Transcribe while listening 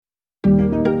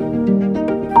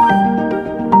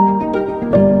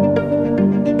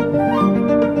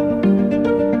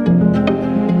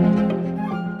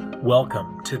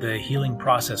Welcome to the Healing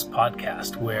Process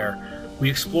Podcast, where we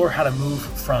explore how to move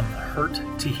from hurt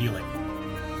to healing.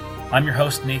 I'm your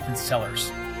host, Nathan Sellers.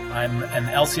 I'm an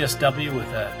LCSW with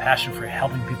a passion for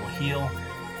helping people heal,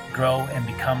 grow, and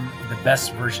become the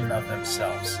best version of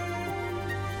themselves.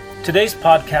 Today's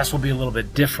podcast will be a little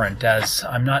bit different as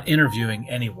I'm not interviewing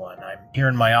anyone. I'm here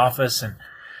in my office and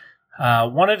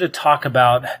wanted to talk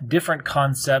about different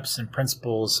concepts and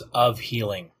principles of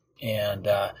healing. And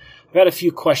I've had a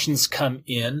few questions come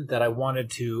in that I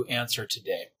wanted to answer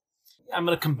today. I'm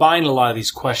going to combine a lot of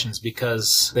these questions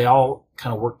because they all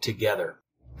kind of work together.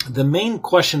 The main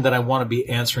question that I want to be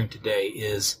answering today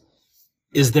is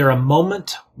there a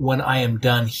moment when I am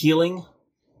done healing,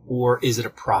 or is it a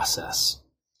process?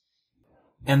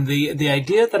 And the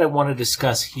idea that I want to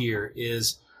discuss here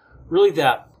is really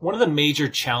that one of the major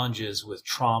challenges with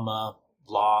trauma,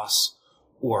 loss,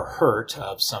 or hurt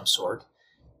of some sort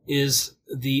is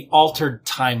the altered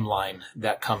timeline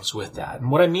that comes with that. And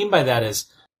what I mean by that is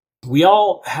we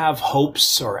all have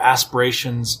hopes or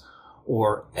aspirations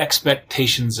or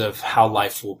expectations of how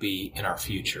life will be in our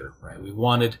future, right? We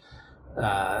wanted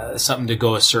something to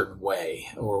go a certain way,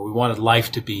 or we wanted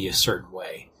life to be a certain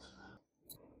way.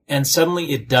 And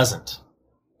suddenly it doesn't.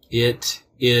 It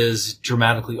is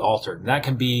dramatically altered. And that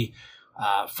can be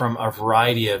from a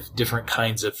variety of different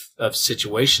kinds of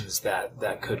situations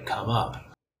that could come up.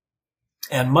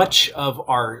 And much of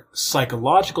our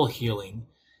psychological healing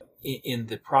in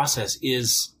the process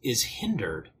is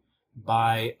hindered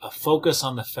by a focus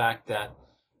on the fact that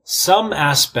some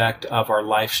aspect of our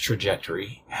life's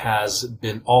trajectory has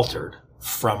been altered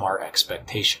from our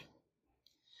expectation.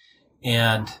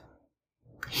 And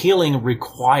healing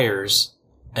requires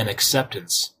an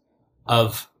acceptance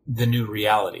of the new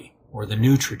reality or the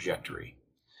new trajectory.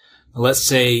 Let's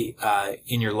say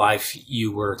in your life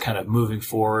you were kind of moving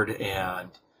forward and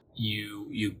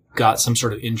you got some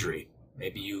sort of injury.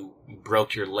 Maybe you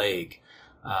broke your leg,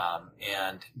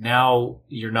 and now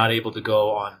you're not able to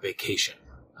go on vacation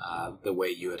the way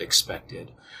you had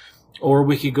expected. Or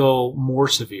we could go more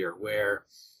severe, where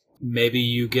maybe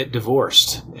you get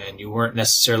divorced and you weren't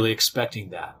necessarily expecting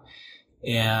that.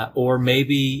 Or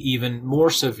maybe even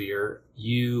more severe,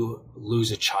 you lose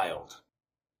a child.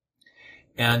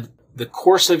 And the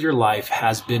course of your life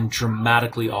has been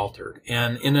dramatically altered,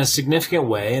 and in a significant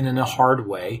way and in a hard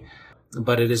way,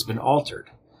 but it has been altered.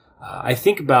 I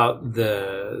think about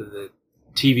the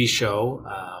TV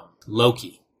show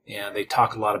Loki, and they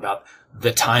talk a lot about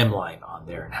the timeline on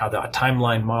there and how the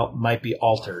timeline might be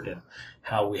altered and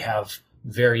how we have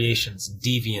variations,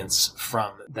 deviance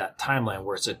from that timeline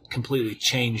where it's a completely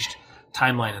changed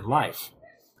timeline in life.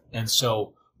 And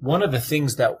so one of the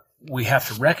things that we have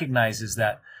to recognize is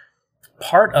that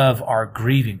part of our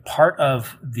grieving, part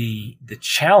of the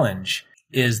challenge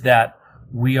is that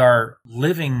we are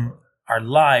living our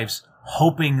lives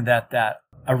hoping that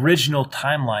original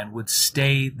timeline would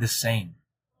stay the same.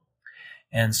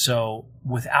 And so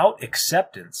without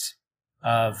acceptance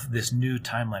of this new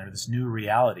timeline or this new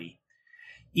reality,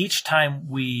 each time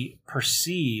we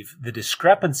perceive the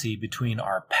discrepancy between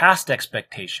our past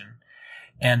expectation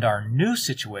and our new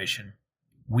situation,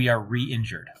 we are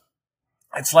re-injured.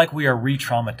 It's like we are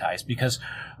re-traumatized because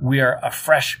we are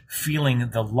afresh feeling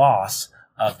the loss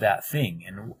of that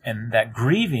thing. And that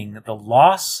grieving the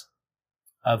loss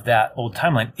of that old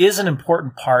timeline is an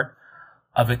important part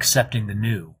of accepting the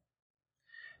new,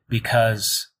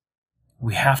 because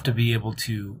we have to be able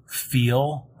to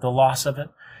feel the loss of it,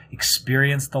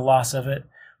 experience the loss of it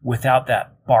without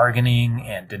that bargaining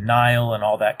and denial and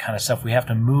all that kind of stuff. We have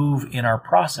to move in our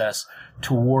process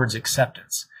towards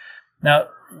acceptance. Now,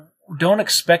 don't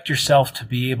expect yourself to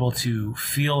be able to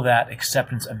feel that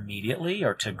acceptance immediately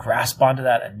or to grasp onto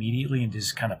that immediately and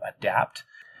just kind of adapt,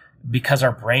 because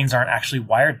our brains aren't actually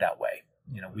wired that way.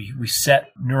 You know, we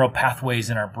set neural pathways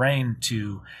in our brain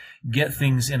to get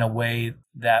things in a way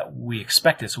that we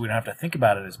expect it, so we don't have to think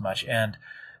about it as much. And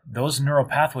those neural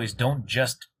pathways don't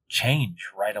just change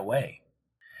right away.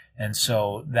 And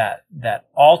so that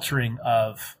altering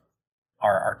of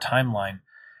our timeline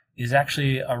is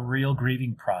actually a real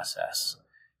grieving process.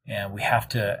 And we have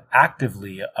to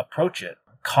actively approach it,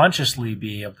 consciously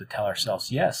be able to tell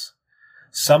ourselves, yes,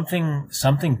 something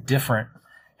different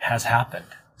has happened.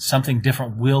 Something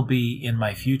different will be in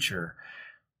my future.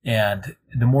 And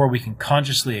the more we can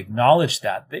consciously acknowledge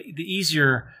that, the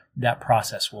easier that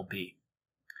process will be.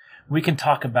 We can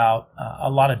talk about a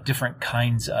lot of different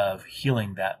kinds of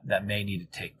healing that may need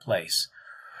to take place.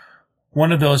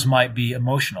 One of those might be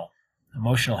emotional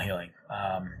healing.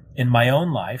 In my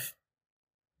own life,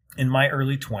 in my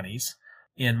early 20s,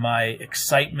 in my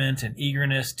excitement and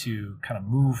eagerness to kind of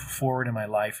move forward in my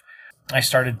life, I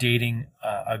started dating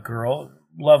a girl,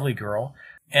 lovely girl,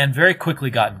 and very quickly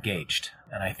got engaged.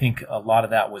 And I think a lot of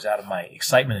that was out of my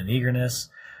excitement and eagerness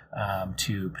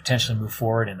to potentially move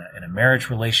forward in a marriage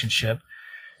relationship.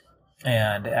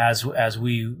 And as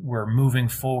we were moving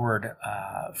forward,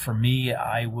 for me,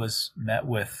 I was met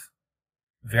with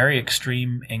very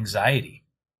extreme anxiety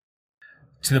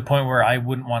to the point where I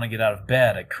wouldn't want to get out of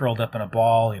bed. I curled up in a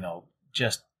ball,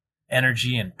 just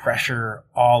energy and pressure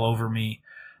all over me.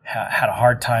 Had a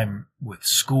hard time with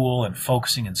school and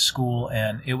focusing in school,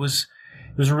 and it was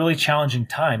a really challenging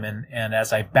time. And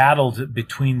as I battled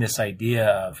between this idea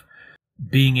of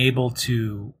being able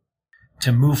to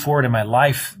move forward in my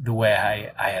life the way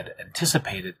I had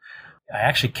anticipated, I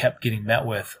actually kept getting met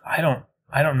with, I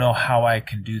don't know how I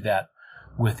can do that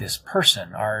with this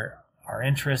person. Our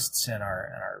interests and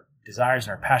our desires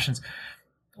and our passions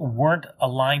weren't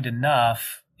aligned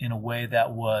enough in a way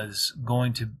that was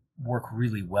going to work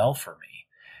really well for me,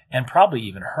 and probably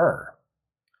even her.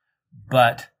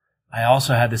 But I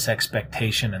also had this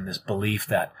expectation and this belief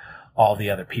that all the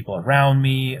other people around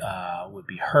me would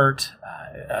be hurt,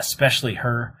 especially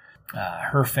her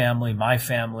family, my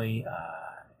family,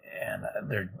 and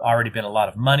there'd already been a lot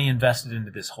of money invested into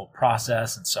this whole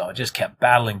process. And so I just kept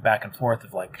battling back and forth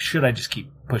of like, should I just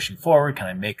keep pushing forward? Can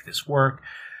I make this work?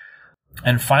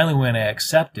 And finally, when I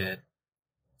accepted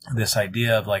this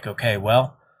idea of like, okay,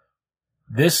 well,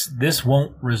 this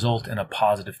won't result in a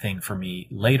positive thing for me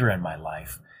later in my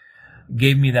life,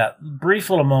 gave me that brief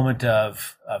little moment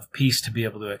of peace to be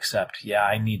able to accept, yeah,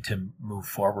 I need to move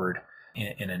forward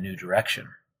in a new direction.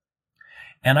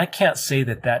 And I can't say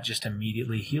that just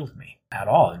immediately healed me at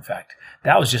all. In fact,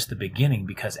 that was just the beginning,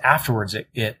 because afterwards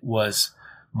it was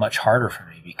much harder for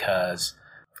me, because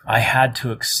I had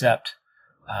to accept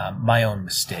my own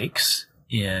mistakes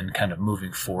in kind of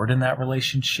moving forward in that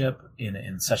relationship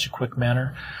in such a quick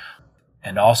manner.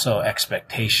 And also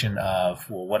expectation of,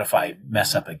 well, what if I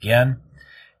mess up again?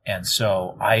 And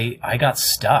so I got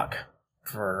stuck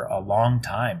for a long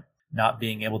time, not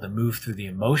being able to move through the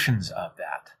emotions of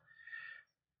that.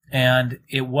 And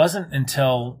it wasn't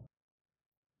until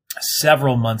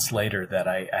several months later that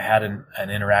I had an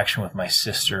interaction with my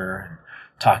sister, and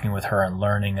talking with her and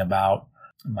learning about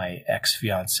my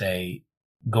ex-fiance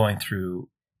going through,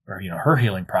 her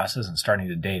healing process and starting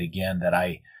to date again, that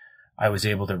I was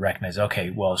able to recognize, okay,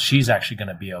 well, she's actually going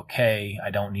to be okay. I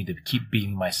don't need to keep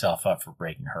beating myself up for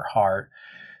breaking her heart,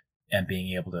 and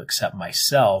being able to accept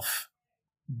myself.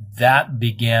 That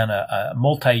began a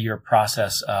multi-year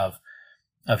process of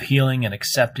healing and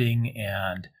accepting,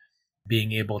 and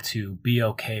being able to be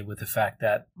okay with the fact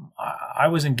that I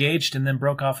was engaged and then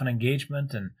broke off an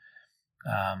engagement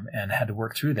and had to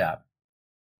work through that.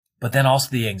 But then also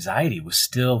the anxiety was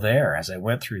still there as I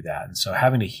went through that. And so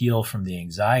having to heal from the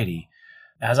anxiety,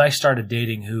 as I started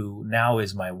dating who now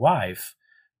is my wife,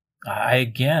 I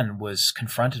again was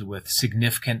confronted with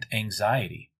significant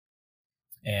anxiety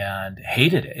and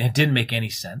hated it. It didn't make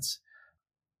any sense.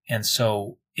 And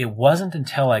so it wasn't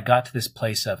until I got to this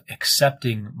place of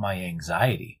accepting my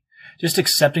anxiety, just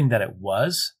accepting that it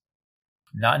was,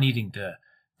 not needing to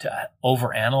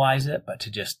overanalyze it, but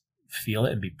to just feel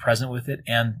it and be present with it,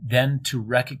 and then to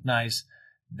recognize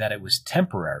that it was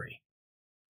temporary.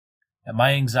 That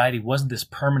my anxiety wasn't this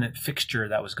permanent fixture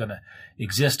that was going to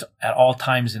exist at all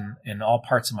times in all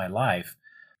parts of my life.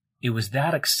 It was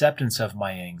that acceptance of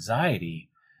my anxiety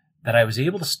that I was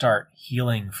able to start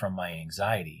healing from my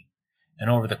anxiety. And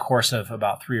over the course of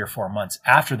about 3 or 4 months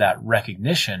after that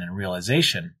recognition and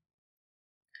realization,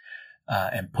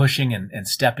 and pushing and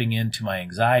stepping into my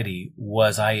anxiety,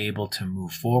 was I able to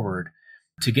move forward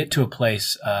to get to a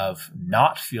place of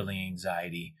not feeling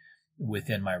anxiety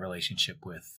within my relationship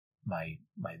with my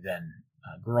then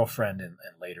girlfriend and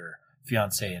later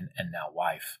fiance and now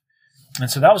wife. And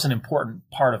so that was an important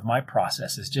part of my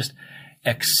process, is just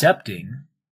accepting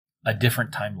a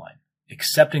different timeline,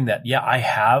 accepting that, yeah, I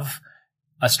have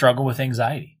a struggle with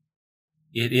anxiety.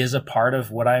 It is a part of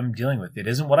what I'm dealing with. It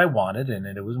isn't what I wanted, and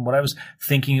it wasn't what I was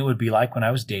thinking it would be like when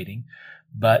I was dating,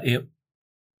 but it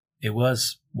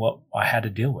was what I had to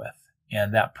deal with.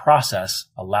 And that process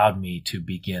allowed me to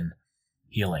begin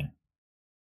healing.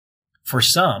 For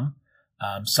some,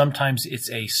 sometimes it's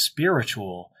a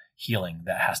spiritual healing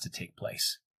that has to take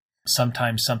place.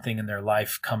 Sometimes something in their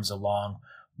life comes along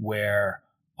where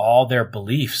all their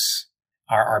beliefs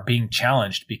are being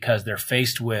challenged, because they're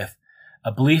faced with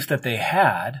a belief that they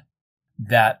had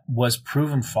that was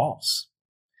proven false.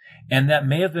 And that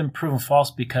may have been proven false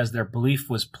because their belief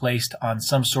was placed on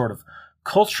some sort of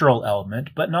cultural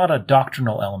element, but not a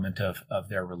doctrinal element of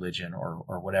their religion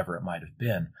or whatever it might have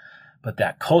been. But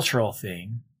that cultural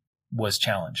thing was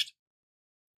challenged.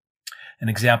 an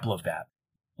example of that.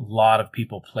 A lot of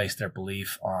people place their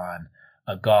belief on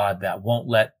a God that won't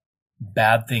let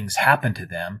bad things happen to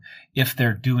them if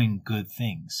they're doing good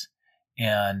things.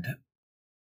 And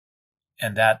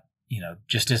that,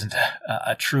 just isn't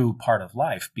a true part of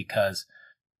life, because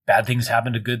bad things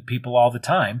happen to good people all the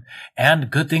time,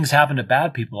 and good things happen to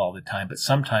bad people all the time. But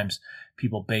sometimes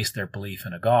people base their belief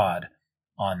in a God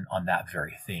on that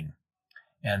very thing.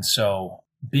 And so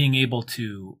being able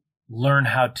to learn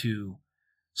how to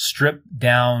strip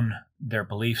down their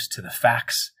beliefs to the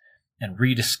facts and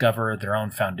rediscover their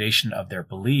own foundation of their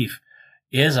belief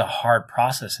is a hard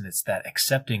process. And it's that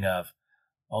accepting of,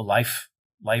 life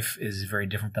is very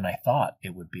different than I thought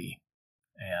it would be.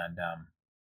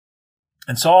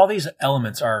 And so all these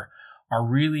elements are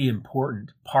really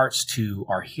important parts to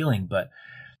our healing, but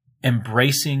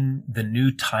embracing the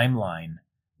new timeline,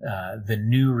 the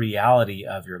new reality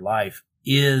of your life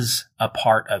is a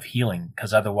part of healing,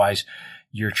 because otherwise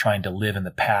you're trying to live in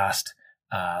the past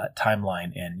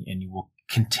timeline, and you will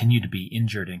continue to be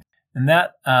injured. And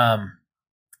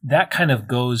that kind of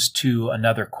goes to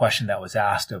another question that was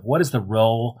asked of what is the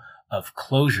role of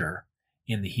closure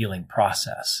in the healing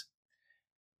process?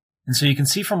 And so you can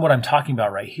see from what I'm talking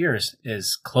about right here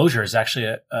is closure is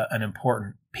actually an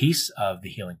important piece of the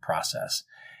healing process.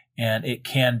 And it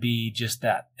can be just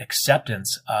that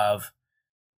acceptance of,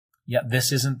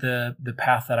 this isn't the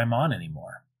path that I'm on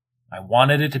anymore. I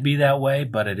wanted it to be that way,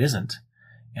 but it isn't.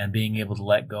 And being able to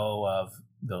let go of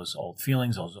those old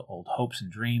feelings, those old hopes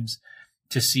and dreams,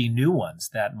 to see new ones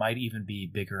that might even be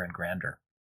bigger and grander.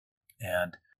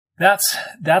 And that's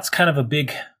kind of a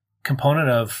big component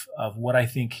of what I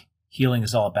think healing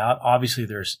is all about. Obviously,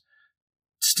 there's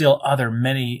still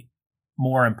many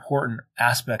more important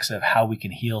aspects of how we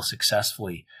can heal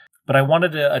successfully. But I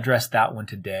wanted to address that one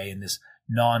today in this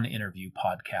non-interview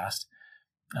podcast,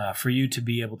 for you to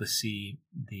be able to see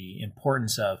the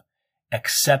importance of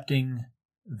accepting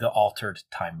the altered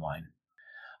timeline.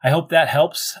 I hope that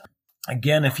helps.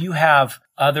 Again, if you have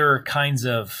other kinds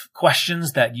of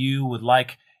questions that you would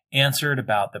like answered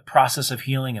about the process of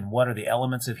healing and what are the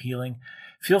elements of healing,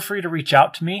 feel free to reach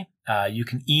out to me. You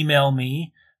can email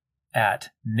me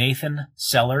at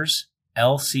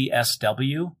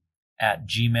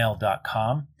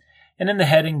nathansellersLCSW@gmail.com. And in the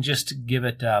heading, just give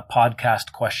it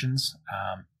podcast questions.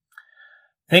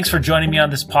 Thanks for joining me on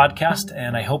this podcast,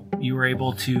 and I hope you were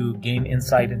able to gain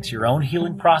insight into your own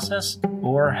healing process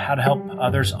or how to help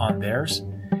others on theirs.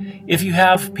 If you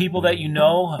have people that you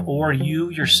know or you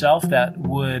yourself that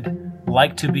would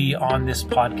like to be on this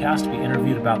podcast, be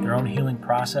interviewed about their own healing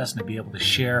process and to be able to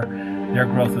share their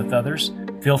growth with others,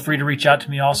 feel free to reach out to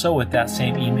me also with that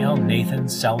same email,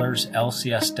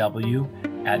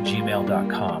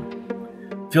 nathansellersLCSW@gmail.com.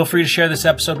 Feel free to share this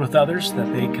episode with others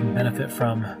that they can benefit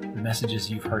from the messages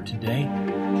you've heard today.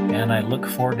 And I look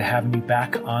forward to having you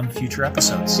back on future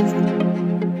episodes.